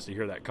surprised to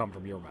hear that come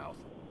from your mouth.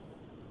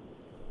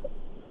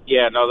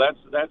 Yeah, no,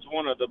 that's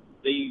one of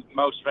the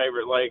most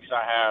favorite lakes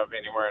I have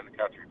anywhere in the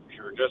country, for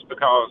sure, just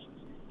because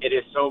it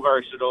is so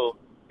versatile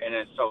and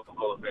it's so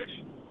full of fish.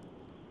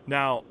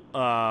 Now,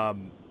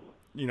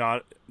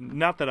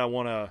 not that I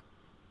want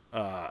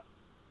to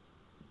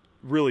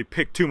really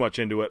pick too much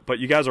into it, but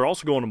you guys are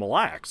also going to Mille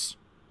Lacs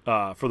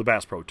for the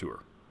Bass Pro Tour.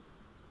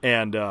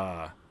 And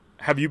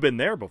have you been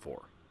there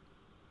before?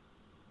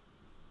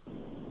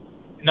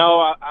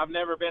 No, I've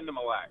never been to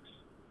Mille Lacs.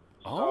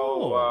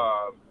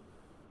 Oh. So,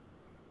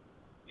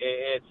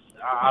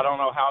 I don't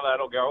know how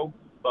that'll go,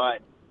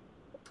 but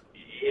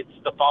it's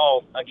the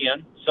fall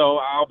again. So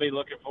I'll be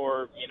looking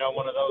for,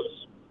 one of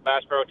those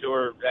Bass Pro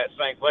Tour at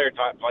St. Clair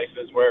type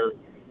places where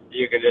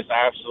you can just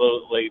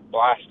absolutely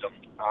blast them,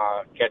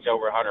 catch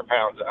over 100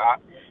 pounds.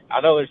 I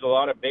know there's a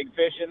lot of big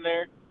fish in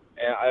there,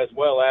 as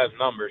well as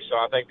numbers. So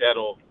I think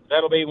that'll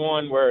be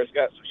one where it's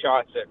got some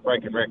shots at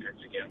breaking records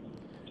again.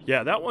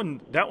 Yeah, that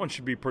one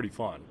should be pretty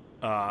fun.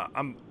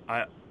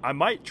 I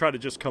might try to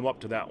just come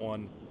up to that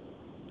one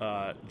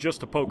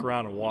just to poke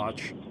around and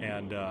watch,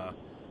 and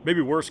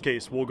maybe worst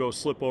case we'll go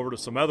slip over to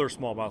some other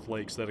smallmouth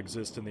lakes that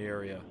exist in the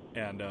area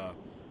and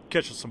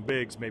catch us some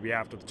bigs maybe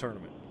after the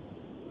tournament.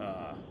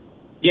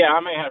 Yeah, I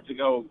may have to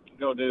go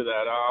do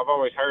that. I've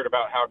always heard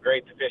about how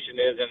great the fishing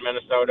is in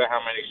Minnesota, how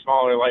many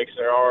smaller lakes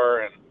there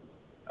are, and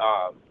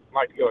I'd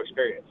like to go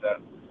experience that.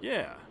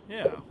 Yeah.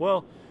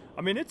 Well,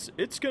 I mean, it's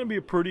going to be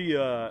a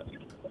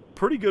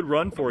pretty good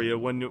run for you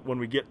when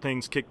we get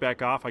things kicked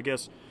back off. I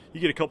guess you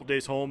get a couple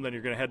days home, then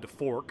you're going to head to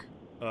Fork,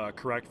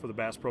 correct, for the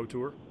Bass Pro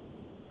Tour?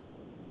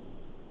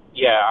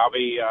 Yeah, I'll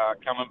be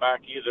coming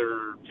back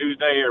either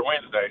Tuesday or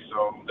Wednesday.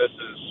 So this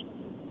is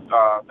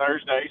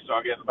Thursday, so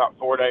I'll get about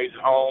 4 days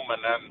at home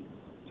and then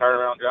turn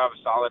around and drive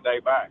a solid day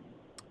back.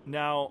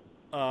 Now,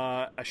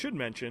 I should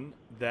mention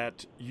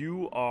that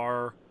you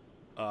are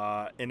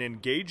an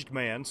engaged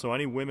man. So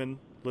any women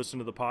listen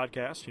to the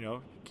podcast,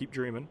 keep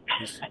dreaming.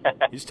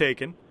 He's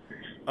taken.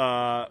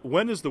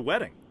 When is the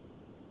wedding?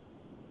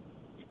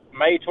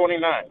 May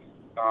 29th.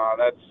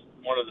 That's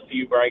one of the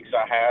few breaks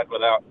I had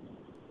without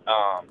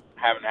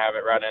having to have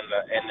it right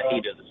in the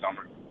heat of the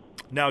summer.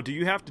 Now, do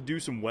you have to do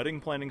some wedding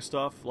planning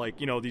stuff? Like,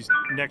 these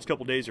next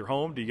couple days you're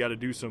home. Do you got to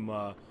do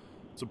some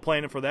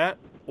planning for that?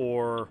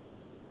 Or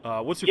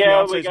what's your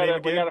fiance's name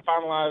again? We got to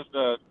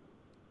finalize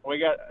we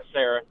got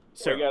Sarah.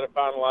 We got to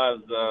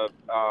finalize the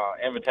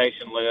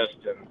invitation list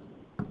and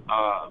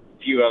a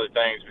few other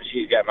things, but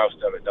she's got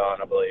most of it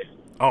done, I believe.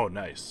 Oh,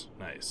 nice.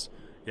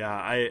 Yeah,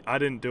 I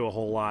didn't do a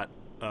whole lot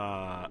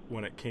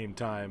when it came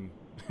time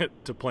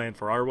to plan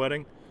for our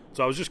wedding.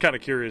 So I was just kind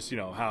of curious,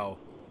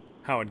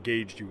 how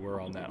engaged you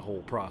were on that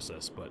whole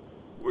process. But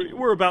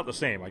we're about the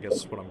same, I guess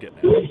is what I'm getting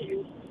at.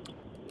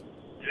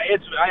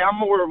 I'm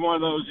more of one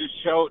of those,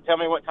 just tell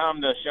me what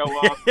time to show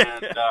up,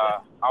 and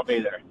I'll be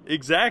there.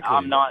 Exactly.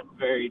 I'm not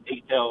very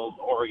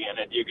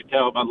detail-oriented. You can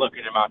tell by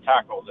looking at my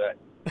tackle that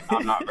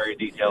I'm not very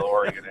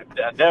detail-oriented.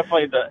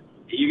 Definitely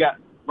you got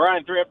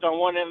Brian Thrift on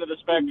one end of the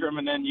spectrum,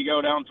 and then you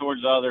go down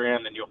towards the other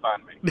end, and you'll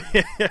find me.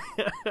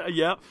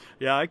 Yeah,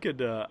 I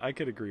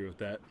could agree with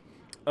that.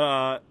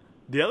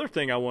 The other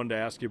thing I wanted to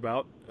ask you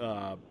about,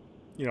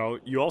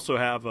 you also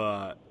have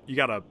you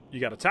got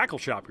a tackle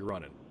shop you're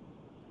running.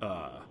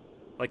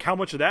 Like, how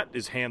much of that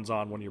is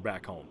hands-on when you're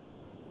back home?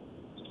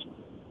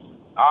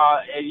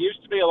 It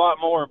used to be a lot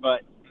more,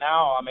 but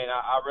now,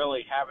 I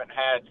really haven't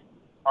had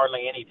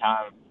hardly any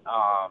time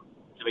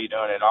to be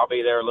doing it. I'll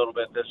be there a little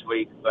bit this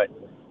week, but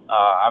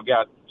I've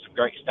got some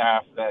great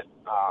staff that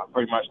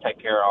pretty much take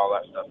care of all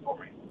that stuff for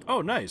me.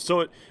 Oh, nice.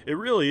 So it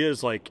really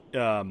is like,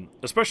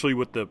 especially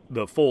with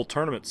the full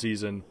tournament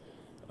season,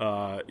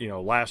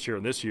 last year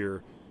and this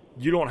year,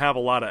 you don't have a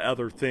lot of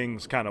other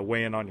things kind of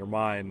weighing on your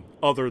mind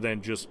other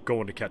than just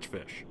going to catch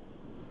fish.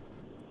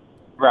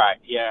 Right,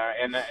 yeah,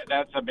 and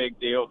that's a big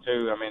deal,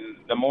 too.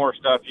 The more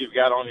stuff you've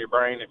got on your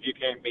brain, if you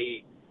can't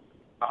be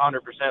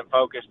 100%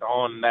 focused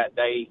on that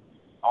day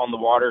on the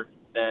water,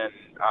 then,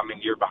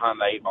 you're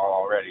behind the eight ball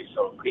already.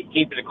 So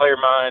keeping a clear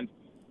mind,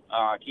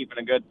 keeping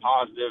a good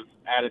positive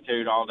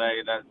attitude all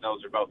day,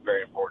 those are both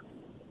very important.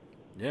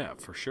 Yeah,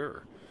 for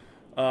sure.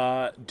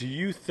 Do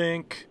you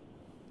think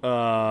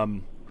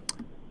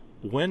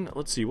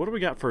let's see, what do we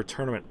got for a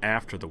tournament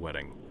after the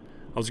wedding?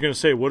 I was going to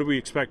say, what do we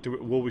expect?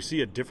 Will we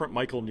see a different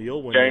Michael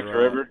Neal? James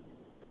River.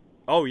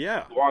 Oh,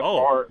 yeah.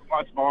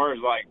 Watts Bar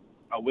is like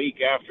a week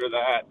after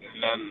that,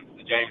 and then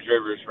the James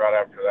River is right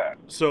after that.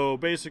 So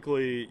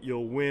basically,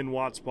 you'll win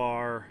Watts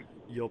Bar.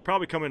 You'll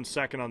probably come in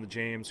second on the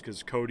James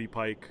because Cody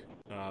Pike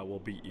will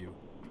beat you.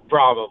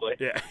 Probably.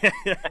 Yeah.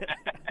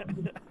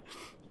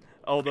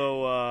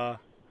 Although, I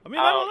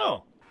don't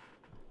know.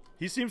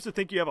 He seems to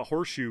think you have a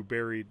horseshoe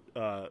buried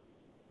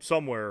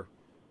somewhere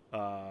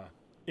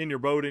in your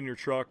boat, in your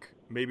truck,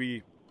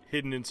 maybe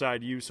hidden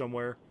inside you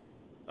somewhere.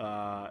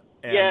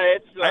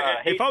 It's.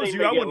 If I was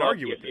you, I wouldn't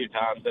argue with it. A few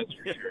times, that's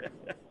for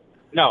sure.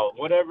 No,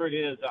 whatever it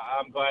is,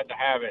 I'm glad to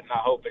have it, and I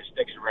hope it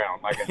sticks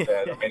around. Like I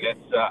said,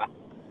 it's.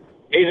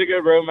 He's a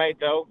good roommate,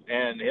 though,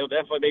 and he'll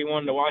definitely be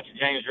one to watch at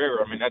James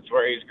River. That's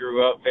where he's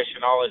grew up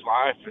fishing all his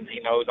life, and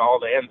he knows all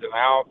the ins and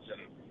outs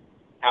and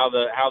how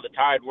the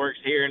tide works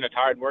here and the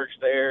tide works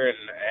there,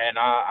 and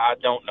I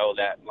don't know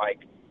that. Like,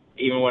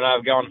 even when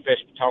I've gone to fish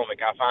Potomac,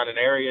 I find an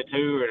area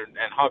too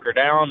and hunker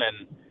down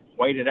and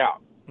wait it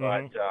out.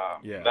 Mm-hmm.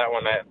 But that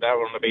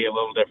one will be a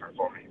little different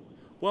for me.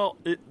 Well,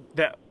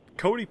 that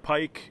Cody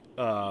Pike,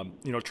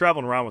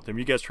 traveling around with him,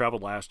 you guys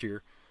traveled last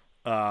year.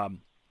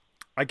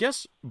 I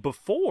guess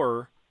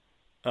before,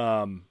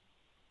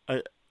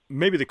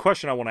 maybe the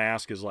question I want to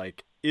ask is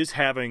like, is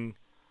having,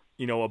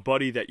 a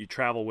buddy that you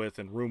travel with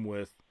and room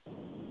with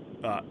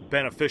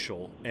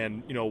beneficial?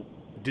 And,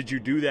 did you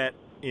do that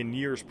in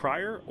years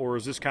prior, or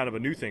is this kind of a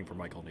new thing for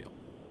Michael Neal?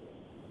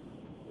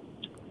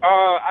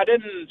 I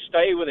didn't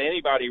stay with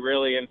anybody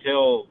really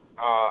until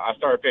I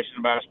started fishing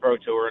the Bass Pro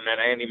Tour, and then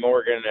Andy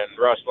Morgan and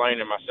Russ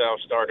Lane and myself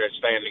started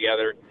staying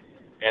together.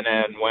 And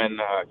then when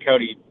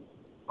Cody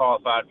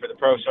qualified for the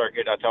pro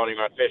circuit, I told him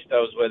I'd fish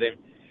those with him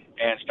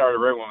and started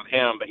rooming with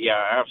him. But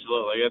yeah,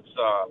 absolutely. It's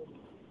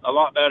a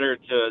lot better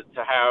to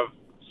have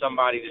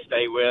somebody to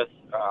stay with,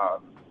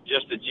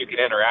 just that you can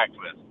interact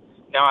with.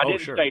 Now, I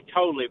didn't stay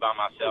totally by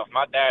myself.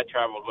 My dad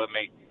traveled with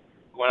me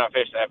when I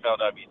fished the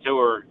FLW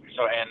Tour,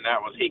 and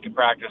that was he could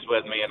practice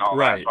with me and all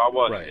that. So I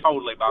wasn't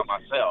totally by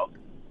myself.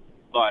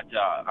 But,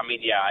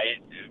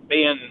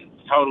 being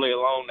totally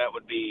alone, that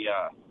would be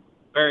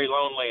very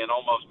lonely and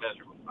almost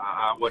miserable.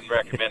 I wouldn't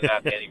recommend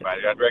that to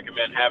anybody. I'd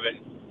recommend having,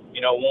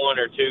 one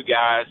or two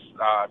guys.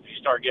 If you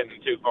start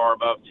getting too far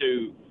above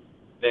two,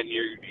 then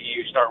you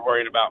start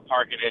worrying about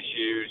parking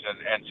issues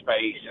and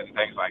space and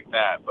things like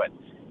that. But,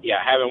 yeah,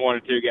 having one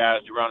or two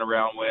guys to run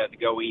around with, to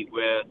go eat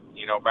with,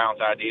 bounce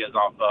ideas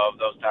off of,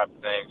 those type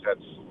of things,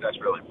 that's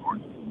really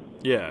important.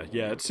 Yeah,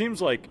 it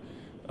seems like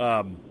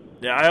I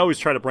always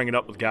try to bring it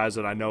up with guys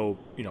that I know,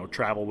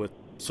 travel with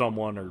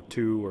someone or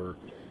two, or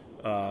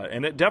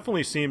And it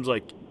definitely seems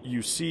like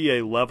you see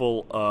a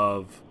level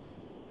of,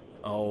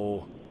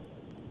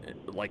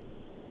 like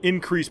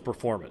increased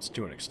performance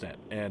to an extent.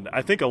 And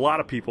I think a lot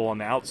of people on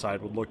the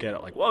outside would look at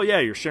it like, well, yeah,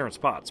 you're sharing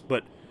spots.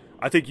 But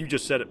I think you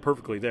just said it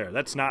perfectly there.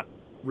 That's not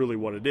really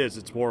what it is.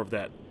 It's more of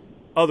that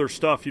other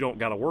stuff you don't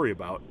got to worry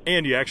about.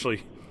 And you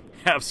actually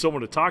have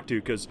someone to talk to,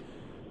 because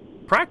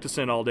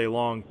practicing all day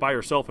long by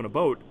yourself in a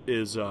boat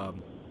is,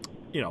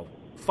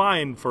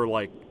 fine for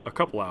like a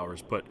couple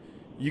hours. But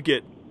you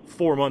get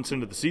 4 months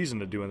into the season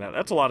to doing that.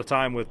 That's a lot of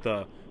time with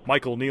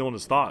Michael Neal and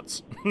his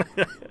thoughts.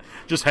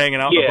 Just hanging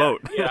out in the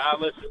boat.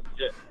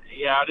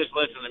 I just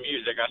listen to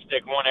music. I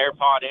stick one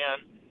AirPod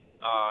in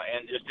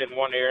and just in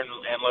one ear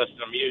and listen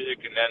to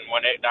music, and then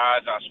when it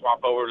dies, I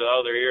swap over to the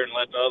other ear and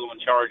let the other one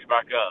charge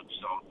back up.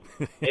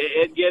 So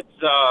it gets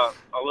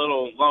a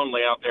little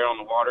lonely out there on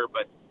the water,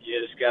 but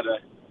you just gotta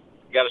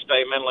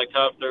stay mentally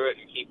tough through it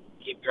and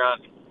keep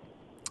grinding.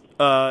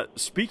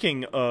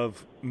 Speaking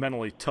of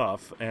mentally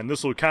tough, and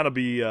this will kind of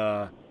be,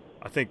 I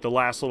think, the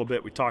last little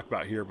bit we talked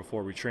about here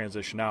before we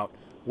transition out.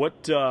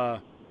 What,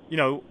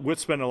 with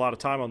spending a lot of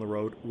time on the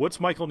road, what's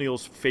Michael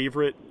Neal's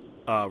favorite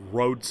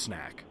road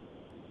snack?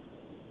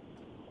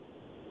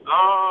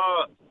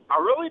 I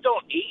really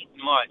don't eat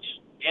much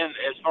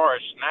as far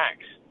as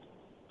snacks.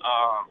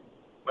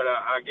 But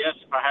I guess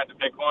if I had to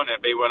pick one,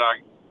 it'd be what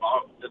I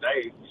bought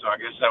today. So I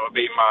guess that would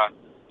be my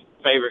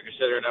favorite,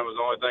 considering that was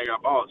the only thing I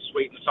bought: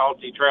 sweet and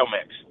salty trail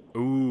mix.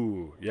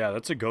 Ooh, yeah,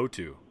 that's a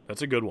go-to.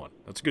 That's a good one.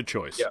 That's a good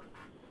choice.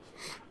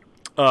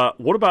 Yeah.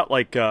 What about,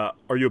 like,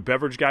 are you a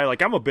beverage guy?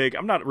 Like, I'm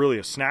not really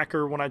a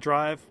snacker when I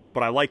drive,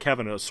 but I like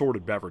having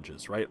assorted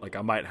beverages, right? Like,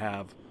 I might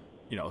have,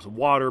 some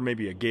water,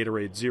 maybe a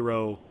Gatorade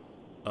Zero,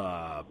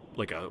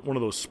 like one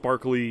of those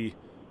sparkly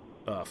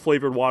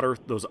flavored water,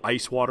 those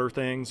ice water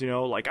things,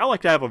 Like, I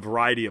like to have a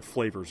variety of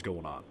flavors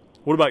going on.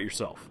 What about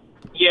yourself?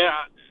 Yeah,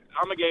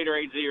 I'm a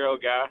Gatorade Zero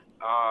guy.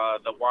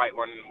 The white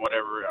one,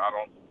 whatever,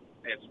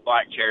 it's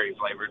black cherry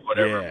flavored,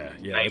 whatever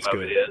name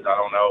of it is. I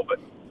don't know, but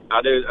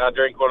I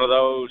drink one of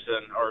those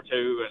or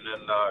two, and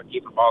then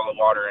keep a bottle of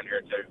water in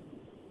here too.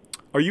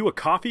 Are you a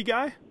coffee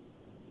guy?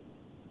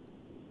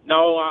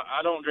 No,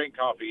 I don't drink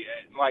coffee.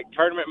 Like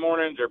tournament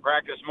mornings or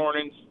practice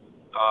mornings,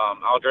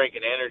 I'll drink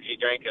an energy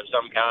drink of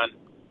some kind.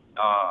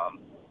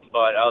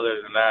 But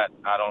other than that,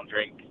 I don't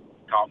drink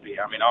coffee.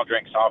 I mean, I'll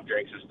drink soft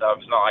drinks and stuff.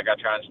 It's not like I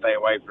try and stay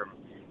away from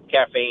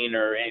caffeine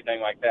or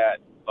anything like that.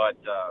 But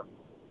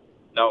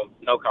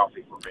no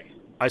coffee for me.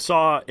 I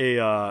saw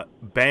a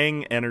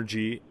Bang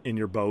energy in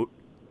your boat.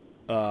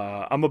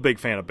 I'm a big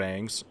fan of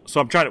Bangs,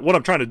 so what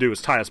I'm trying to do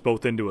is tie us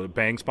both into a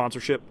Bang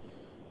sponsorship.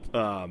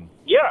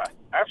 Yeah,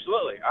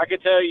 absolutely. I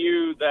could tell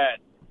you that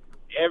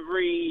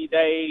every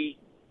day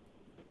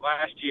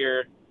last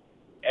year,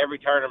 every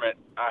tournament,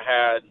 I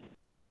had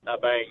a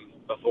Bang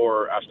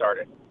before I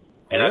started,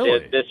 and really? I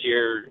did this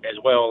year as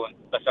well.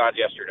 Besides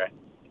yesterday,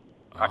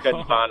 I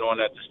couldn't find one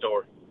at the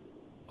store.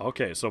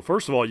 Okay, so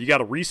first of all, you got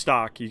to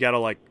restock. You got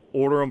to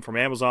order them from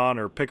Amazon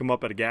or pick them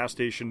up at a gas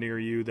station near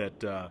you.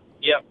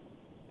 Yep.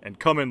 And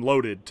come in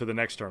loaded to the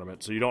next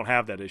tournament, so you don't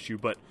have that issue.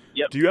 But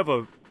yep. Do you have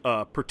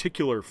a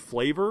particular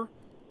flavor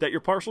that you're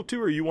partial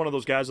to, or are you one of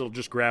those guys that'll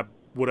just grab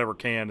whatever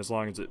can as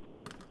long as it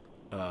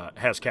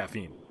has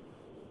caffeine?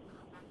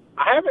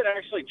 I haven't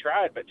actually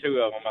tried but two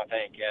of them, I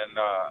think, and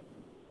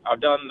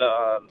I've done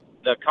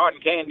the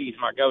cotton candy is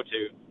my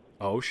go-to.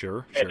 Oh,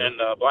 sure. And then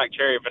the black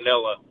cherry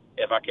vanilla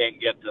if I can't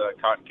get the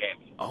cotton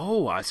candy.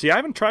 Oh, I see. I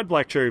haven't tried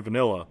black cherry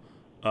vanilla.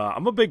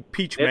 I'm a big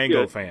peach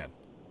mango fan.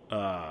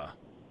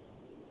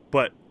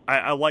 But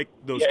I like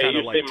those kind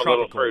of seem tropical. A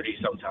little fruity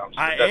sometimes.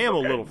 I am okay.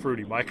 A little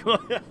fruity, Michael.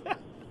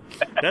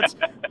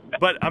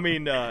 But I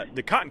mean,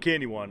 the cotton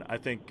candy one, I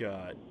think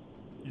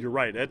you're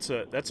right. That's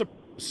a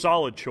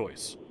solid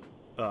choice.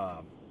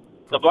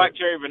 The black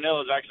cherry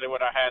vanilla is actually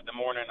what I had the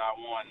morning I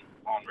won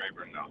on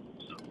Rayburn, though.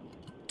 So.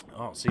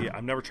 Oh, see,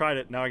 I've never tried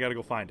it. Now I got to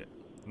go find it.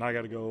 Now I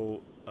got to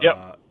go.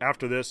 Yep.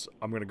 After this,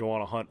 I'm going to go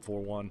on a hunt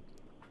for one.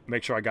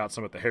 Make sure I got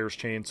some at the Harris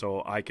Chain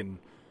so I can,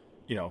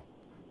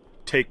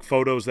 take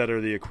photos that are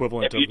the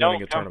equivalent of winning a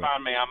tournament. If you don't come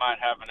find me, I might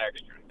have an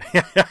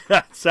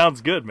extra.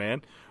 Sounds good,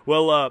 man.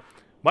 Well,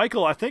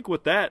 Michael, I think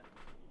with that,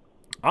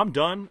 I'm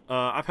done.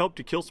 I've helped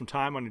you kill some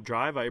time on your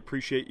drive. I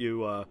appreciate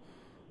you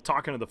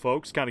talking to the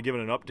folks, kind of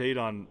giving an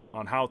update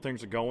on how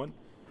things are going.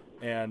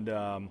 And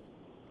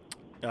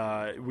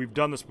we've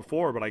done this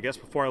before, but I guess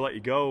before I let you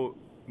go,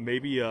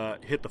 maybe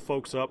hit the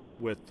folks up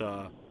with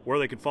where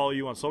they can follow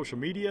you on social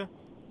media.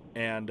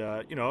 And,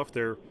 if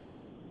they're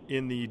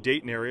in the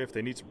Dayton area, if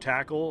they need some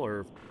tackle,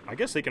 or I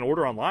guess they can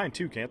order online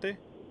too, can't they?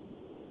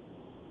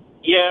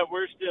 Yeah,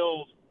 we're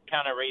still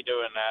kind of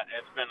redoing that.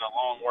 It's been a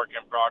long work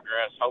in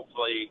progress.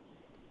 Hopefully,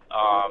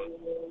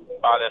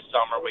 by this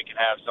summer we can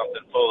have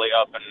something fully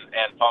up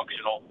and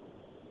functional.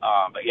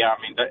 But yeah,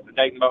 I mean, the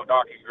Dayton Boat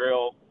Dock and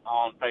Grill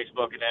on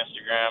Facebook and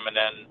Instagram, and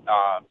then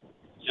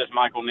just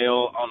Michael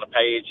Neal on the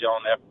page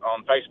on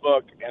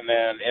Facebook, and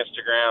then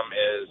Instagram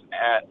is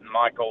at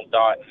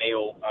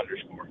Michael.Neal_.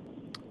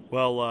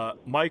 Well,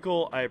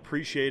 Michael, I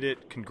appreciate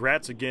it.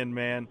 Congrats again,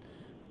 man.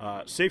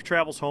 Safe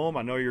travels home.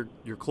 I know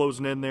you're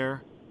closing in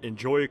there.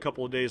 Enjoy a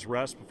couple of days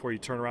rest before you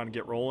turn around and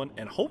get rolling.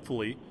 And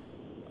hopefully,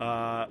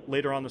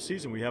 later on the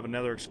season, we have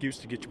another excuse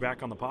to get you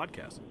back on the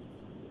podcast.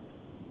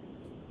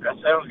 That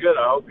sounds good.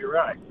 I hope you're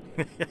right.